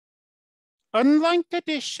Unlike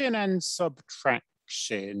addition and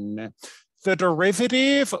subtraction, the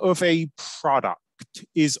derivative of a product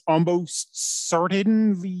is almost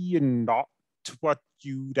certainly not what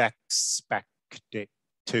you'd expect it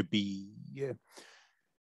to be.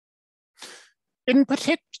 In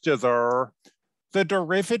particular, the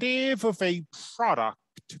derivative of a product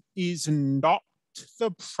is not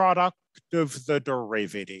the product of the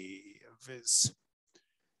derivatives.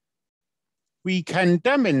 We can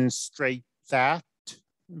demonstrate that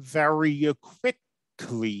very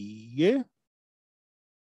quickly.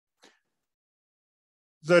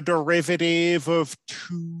 The derivative of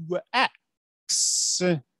 2x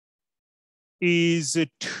is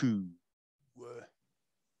 2.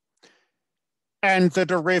 And the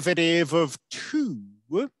derivative of 2,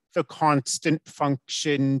 the constant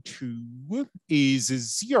function 2, is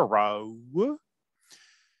 0.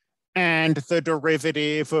 And the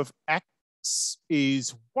derivative of x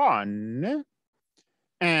is 1.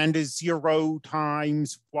 And 0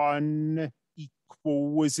 times 1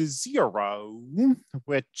 equals 0,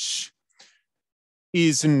 which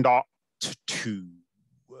is not 2.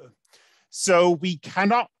 So we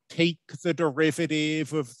cannot take the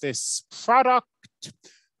derivative of this product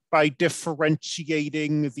by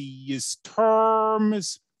differentiating these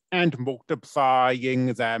terms and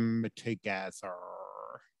multiplying them together.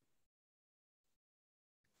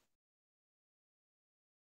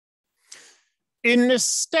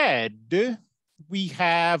 Instead, we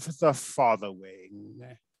have the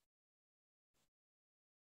following.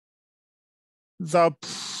 The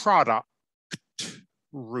product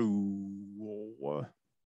rule.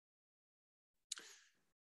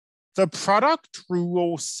 The product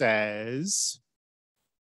rule says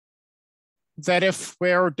that if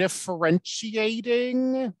we're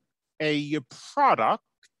differentiating a product,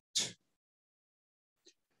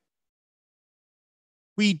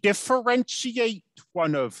 we differentiate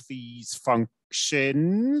one of these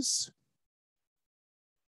functions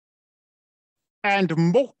and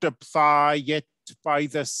multiply it by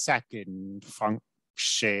the second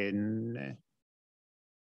function.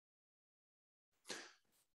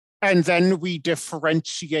 And then we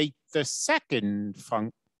differentiate the second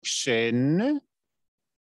function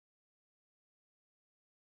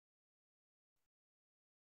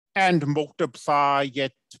and multiply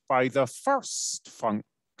it by the first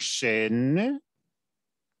function.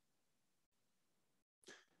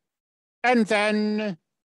 And then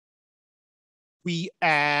we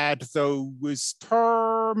add those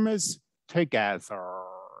terms together.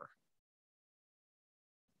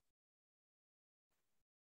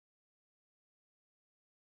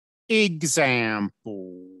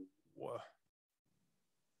 Example.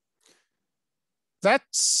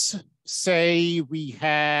 Let's say we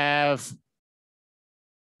have,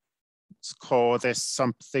 let's call this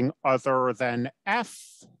something other than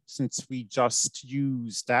f, since we just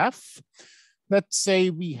used f. Let's say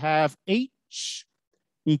we have h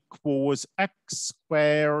equals x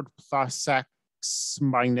squared plus x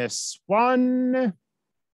minus 1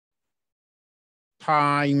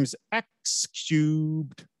 times x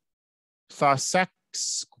cubed plus x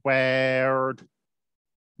squared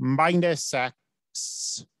minus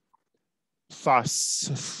x plus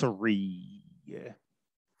 3.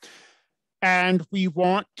 And we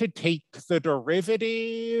want to take the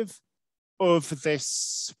derivative of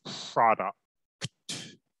this product.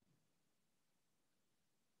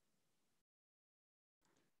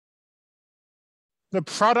 The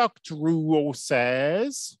product rule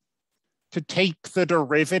says to take the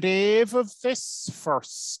derivative of this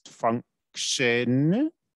first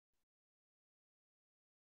function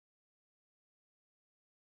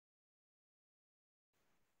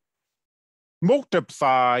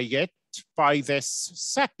multiply it by this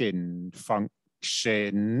second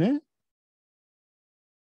function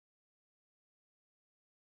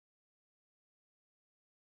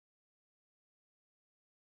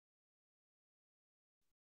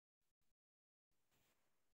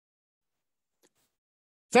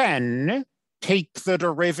then take the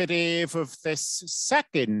derivative of this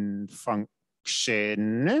second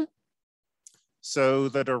function. So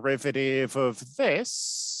the derivative of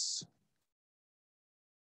this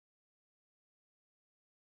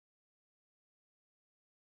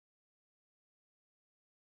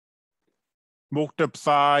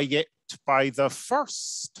multiply it by the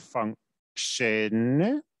first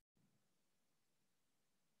function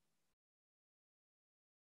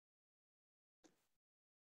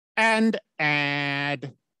and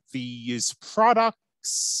add these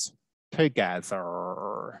products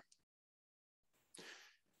together.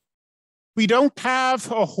 We don't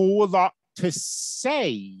have a whole lot to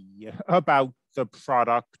say about the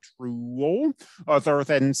product rule other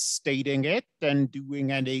than stating it and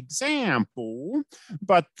doing an example.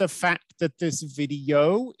 But the fact that this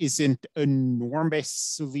video isn't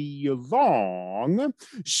enormously long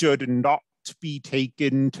should not be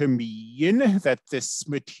taken to mean that this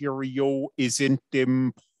material isn't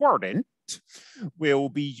important. We'll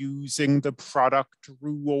be using the product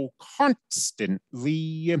rule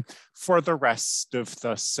constantly for the rest of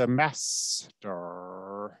the semester.